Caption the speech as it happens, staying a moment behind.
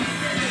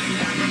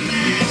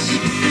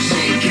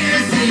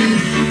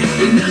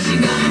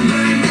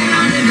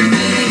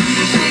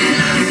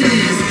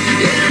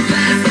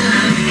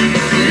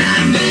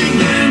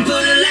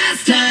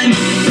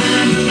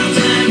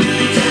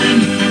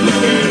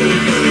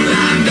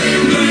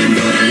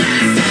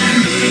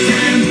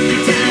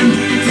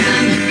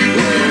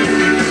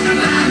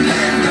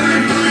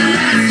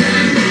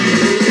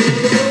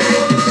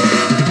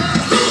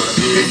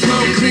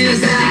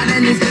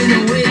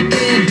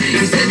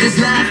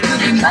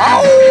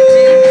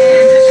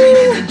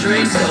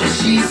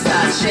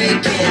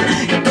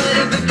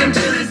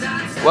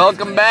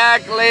Welcome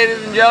back,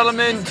 ladies and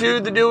gentlemen, to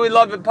the Do We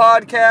Love It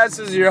podcast.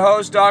 This is your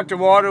host, Dr.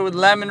 Water with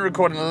Lemon,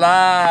 recording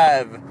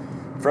live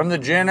from the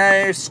Gen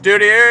A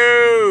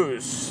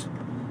Studios.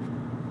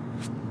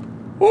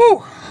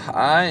 Woo!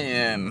 I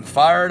am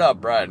fired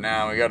up right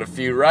now. We got a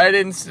few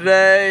write-ins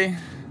today.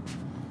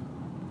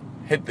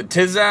 Hit the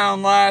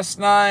Tizown last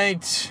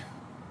night.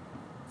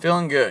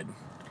 Feeling good.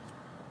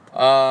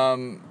 All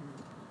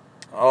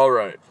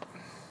right.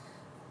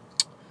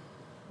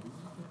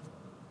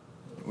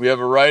 We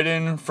have a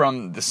write-in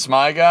from the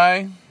Smy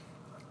Guy.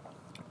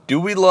 Do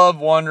we love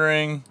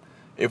wondering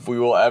if we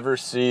will ever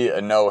see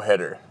a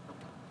no-hitter?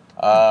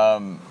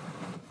 I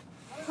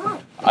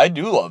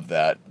do love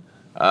that.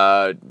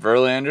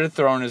 Verlander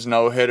throwing his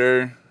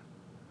no-hitter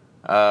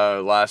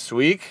last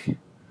week.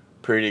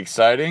 Pretty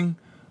exciting.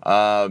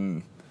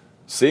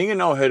 Seeing a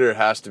no-hitter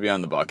has to be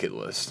on the bucket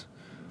list.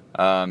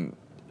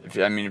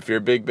 If you're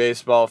a big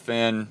baseball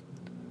fan,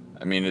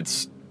 I think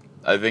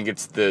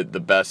it's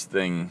the best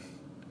thing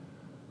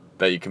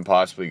that you can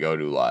possibly go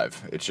to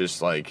live. It's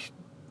just like,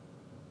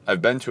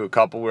 I've been to a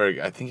couple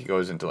where I think it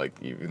goes into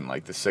even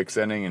the sixth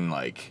inning and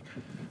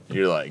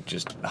you're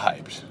just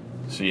hyped.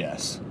 So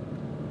yes,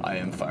 I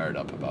am fired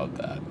up about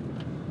that.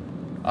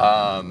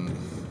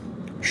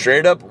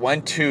 Straight up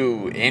went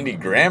to Andy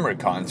Grammer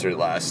concert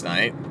last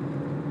night.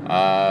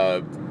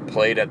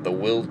 Played at the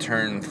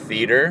Wiltern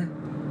Theater.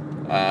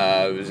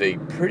 It was a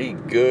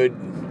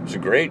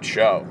great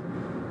show.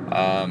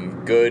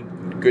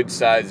 Good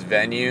sized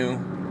venue.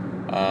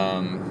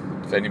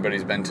 If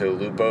anybody's been to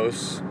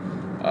Lupos,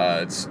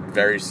 it's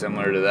very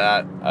similar to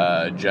that.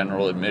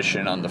 General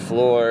admission on the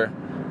floor,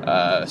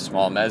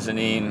 small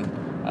mezzanine,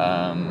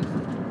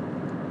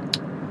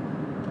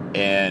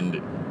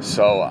 and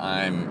so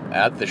I'm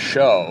at the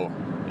show,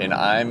 and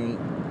I'm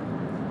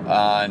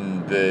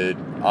on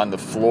the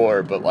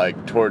floor,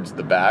 but towards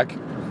the back,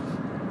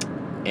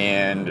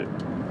 and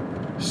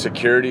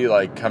security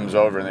comes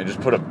over and they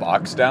just put a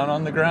box down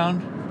on the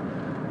ground,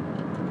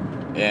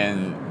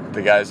 and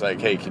the guy's like,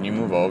 "Hey, can you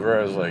move over?"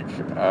 I was like,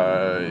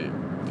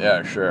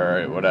 "Yeah, sure, all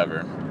right,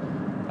 whatever."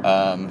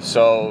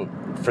 So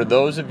for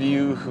those of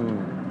you who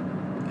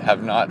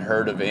have not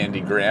heard of Andy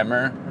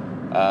Grammer,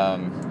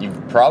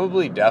 you've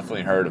probably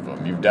definitely heard of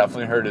him. You've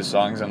definitely heard his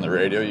songs on the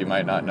radio. You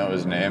might not know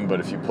his name, but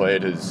if you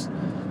played his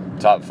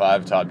top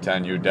 5, top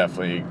 10, you would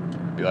definitely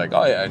be like,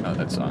 "Oh yeah, I know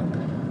that song."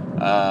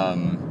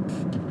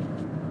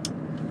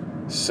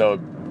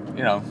 So,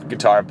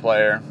 guitar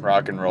player,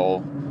 rock and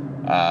roll,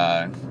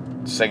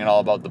 singing all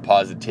about the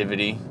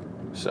positivity,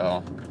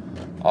 so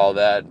all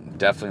that,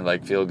 definitely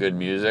feel good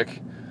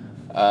music.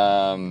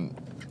 All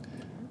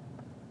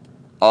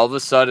of a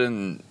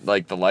sudden,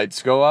 the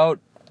lights go out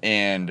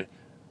and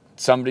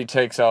somebody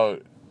takes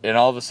out, and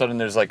all of a sudden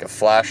there's a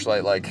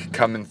flashlight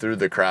coming through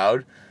the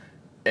crowd,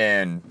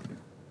 and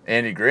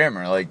Andy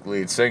Grammer,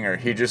 lead singer,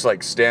 he just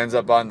stands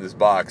up on this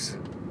box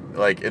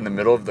in the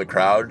middle of the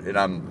crowd, and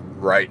I'm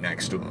right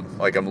next to him.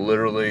 I'm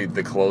literally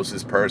the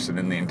closest person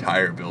in the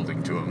entire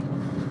building to him.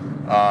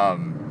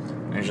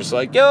 And he's just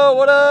like, "Yo,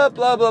 what up,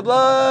 blah, blah,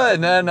 blah."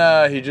 And then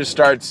he just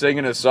starts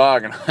singing a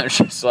song, and I'm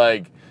just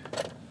like,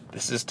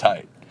 this is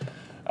tight.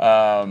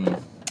 So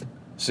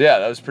yeah,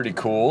 that was pretty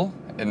cool.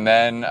 And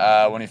then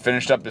when he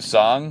finished up his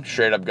song,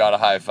 straight up got a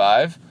high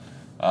five.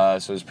 So I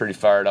was pretty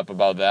fired up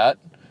about that.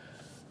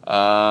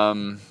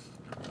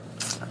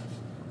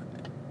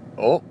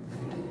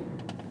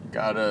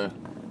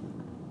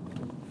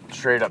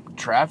 Straight up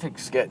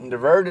traffic's getting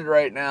diverted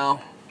right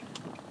now.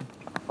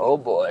 Oh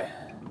boy.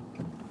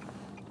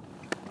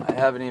 I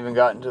haven't even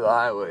gotten to the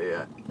highway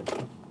yet.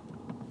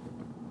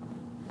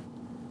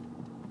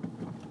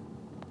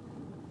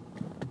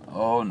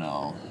 Oh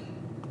no.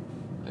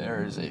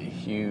 There is a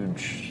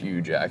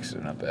huge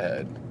accident up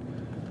ahead.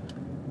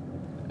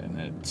 And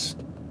it's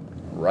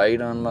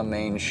right on my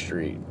main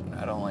street.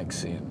 I don't like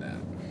seeing that.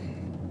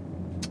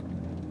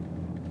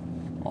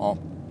 Well,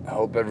 I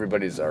hope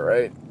everybody's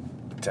alright.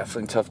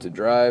 Definitely tough to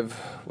drive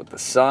with the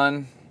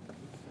sun.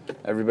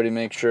 Everybody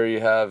make sure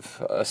you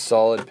have a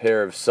solid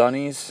pair of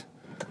sunnies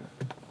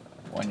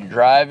when you're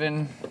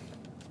driving.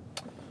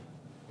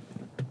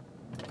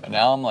 And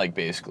now I'm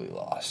basically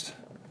lost.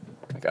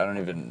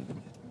 I'm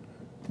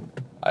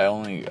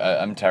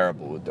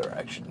terrible with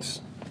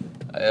directions.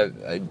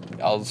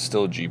 I'll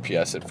still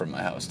GPS it from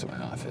my house to my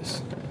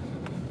office.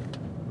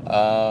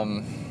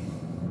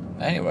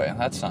 Anyway,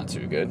 that's not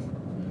too good.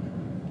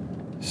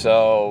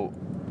 So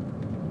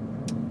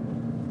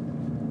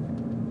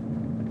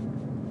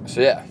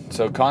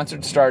So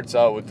concert starts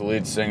out with the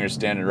lead singer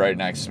standing right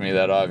next to me.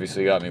 That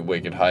obviously got me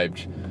wicked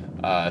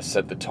hyped.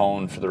 Set the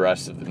tone for the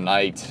rest of the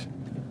night.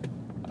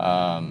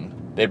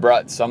 They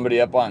brought somebody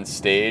up on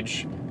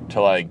stage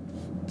to like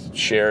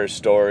share a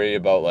story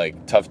about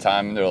like tough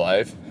time in their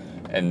life,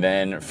 and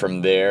then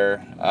from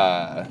there,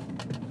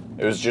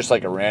 it was just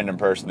like a random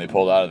person they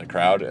pulled out of the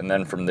crowd, and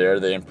then from there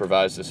they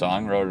improvised a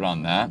song, wrote it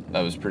on that.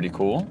 That was pretty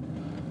cool.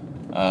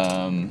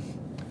 Some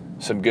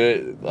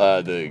good.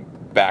 The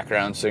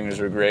background singers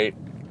were great.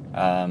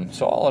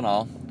 So all in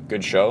all,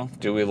 good show.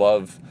 Do we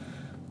love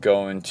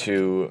going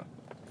to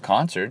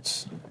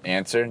concerts?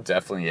 Answer,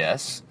 definitely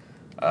yes.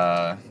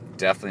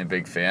 Definitely a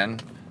big fan.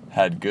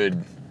 Had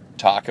good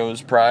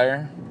tacos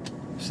prior,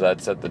 so that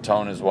set the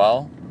tone as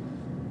well.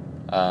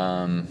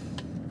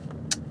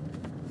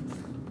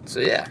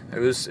 So yeah, it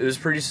was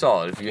pretty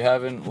solid. If you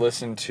haven't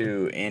listened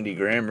to Andy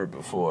Grammer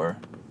before,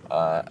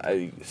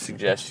 I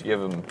suggest you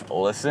give him a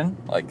listen.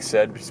 Like I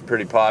said, it's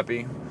pretty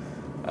poppy.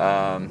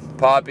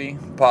 Poppy,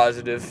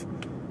 positive,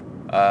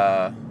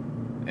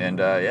 and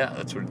yeah,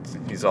 that's what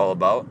he's all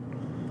about.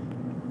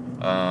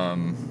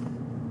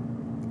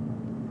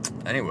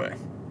 Anyway,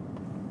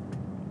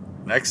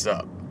 next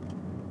up,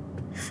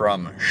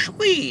 from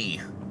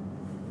Schlee,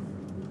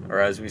 or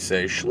as we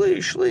say,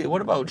 Schlee,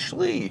 what about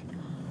Schlee?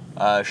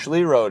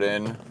 Schlee wrote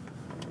in,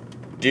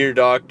 "Dear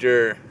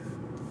Doctor,"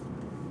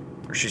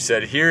 or she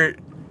said, here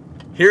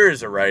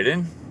is a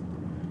write-in.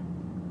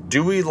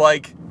 "Do we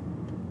like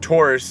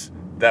tourists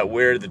that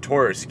wear the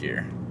tourist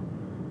gear?"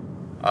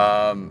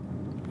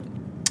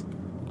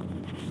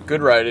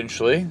 Good write-in,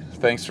 Schlee.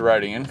 Thanks for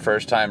writing in.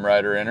 First time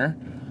writer-inner.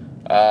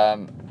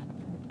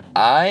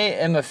 I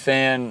am a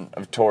fan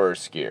of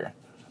tourist gear.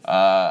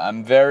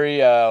 I'm very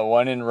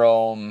when in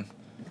Rome,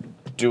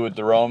 do what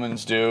the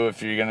Romans do.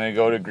 If you're gonna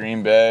go to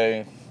Green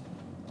Bay,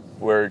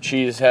 wear a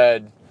cheese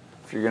head.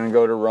 If you're gonna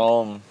go to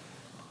Rome,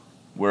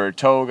 wear a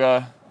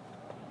toga.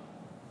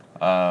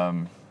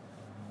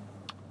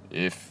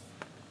 If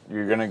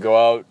you're gonna go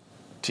out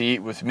to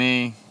eat with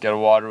me, get a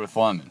water with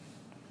lemon.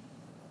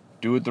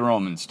 Do what the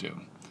Romans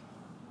do.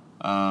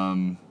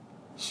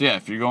 So yeah,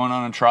 if you're going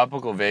on a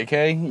tropical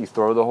vacay, you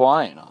throw the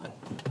Hawaiian on.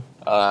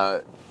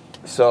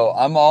 So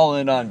I'm all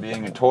in on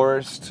being a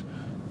tourist.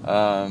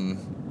 I'm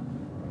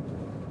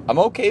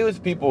okay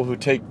with people who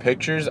take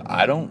pictures.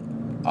 I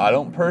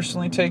don't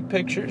personally take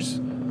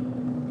pictures,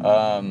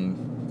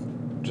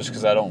 just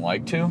because I don't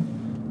like to.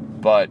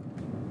 But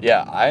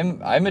yeah,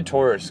 I'm a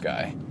tourist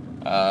guy.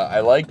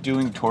 I like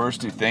doing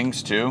touristy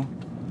things too.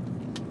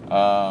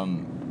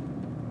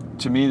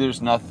 To me,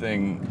 there's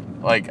nothing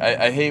like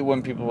I hate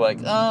when people are like,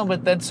 oh,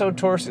 but that's so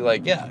touristy.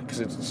 Like, yeah, because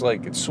it's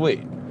like it's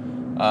sweet.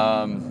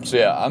 So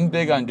yeah, I'm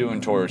big on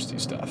doing touristy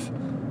stuff.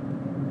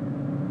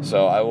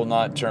 So I will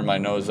not turn my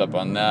nose up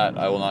on that.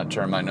 I will not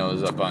turn my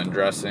nose up on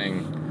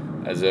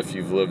dressing as if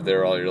you've lived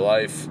there all your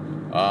life.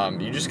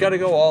 You just got to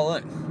go all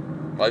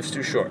in. Life's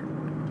too short.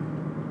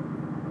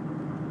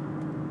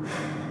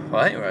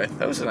 Well, anyway,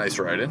 that was a nice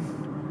write-in.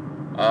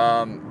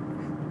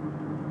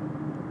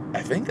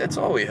 I think that's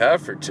all we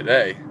have for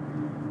today.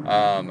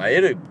 I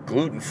ate a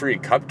gluten-free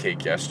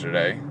cupcake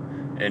yesterday,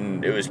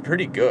 and it was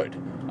pretty good.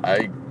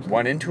 I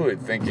went into it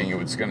thinking it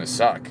was going to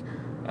suck.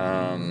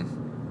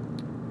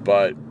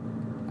 But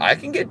I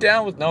can get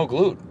down with no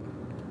gluten.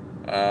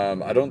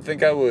 I don't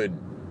think I would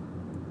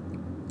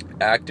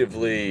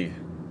actively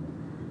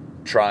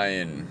try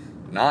and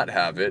not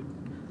have it,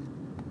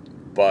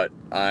 but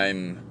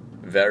I'm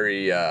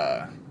very,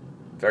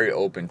 very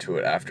open to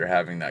it after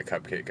having that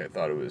cupcake. I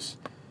thought it was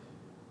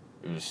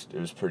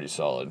pretty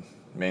solid,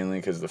 mainly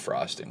because the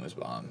frosting was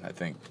bomb. I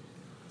think,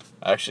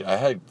 actually, I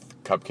had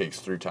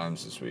cupcakes 3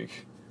 times this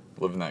week,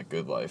 living that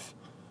good life.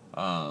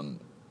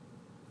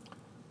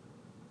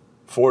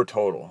 4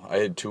 total. I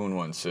had 2 in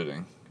one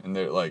sitting, and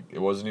they're like, it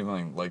wasn't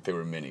even like they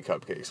were mini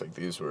cupcakes. Like,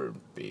 these were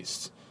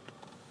beasts.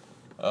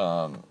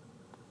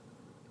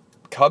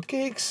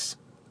 Cupcakes,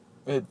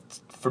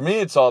 for me,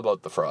 it's all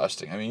about the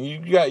frosting. I mean,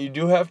 you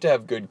do have to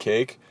have good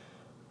cake,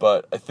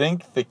 but I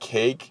think the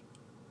cake,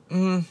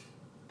 the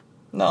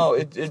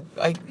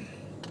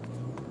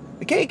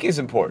cake is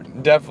important.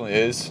 It definitely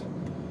is,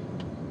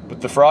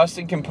 but the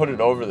frosting can put it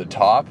over the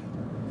top.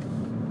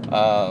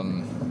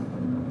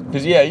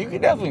 Because, yeah, you can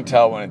definitely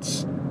tell when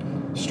it's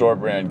store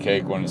brand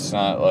cake, when it's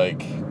not,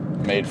 like,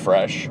 made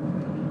fresh.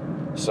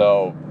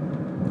 So,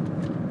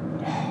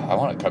 I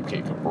want a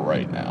cupcake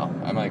right now.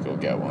 I might go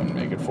get one and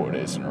make it 4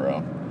 days in a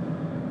row.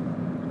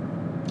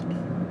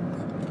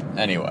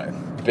 Anyway,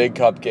 big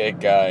cupcake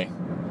guy.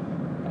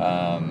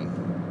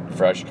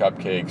 Fresh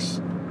cupcakes.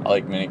 I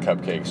like mini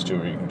cupcakes, too,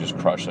 where you can just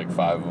crush, like,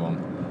 5 of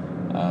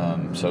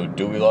them. So,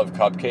 do we love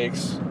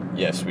cupcakes?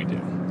 Yes, we do.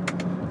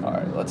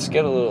 Alright, let's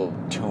get a little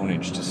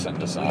tunage to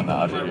send us on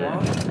out of here.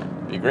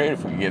 It'd be great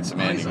if we could get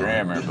some Andy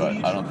Grammer,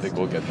 but I don't think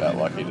we'll get that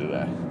lucky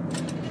today.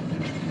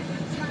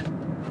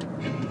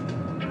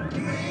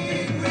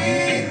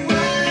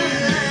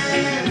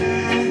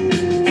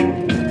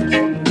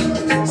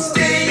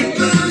 Stay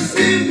close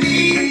to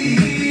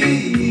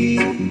me.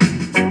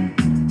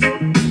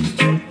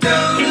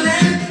 Don't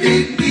let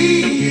me be.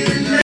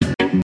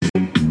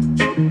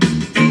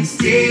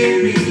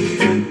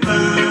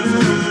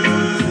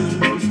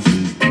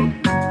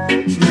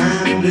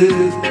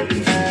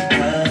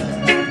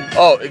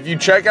 you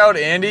check out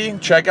Andy,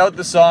 check out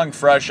the song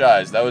Fresh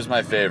Eyes. That was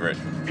my favorite.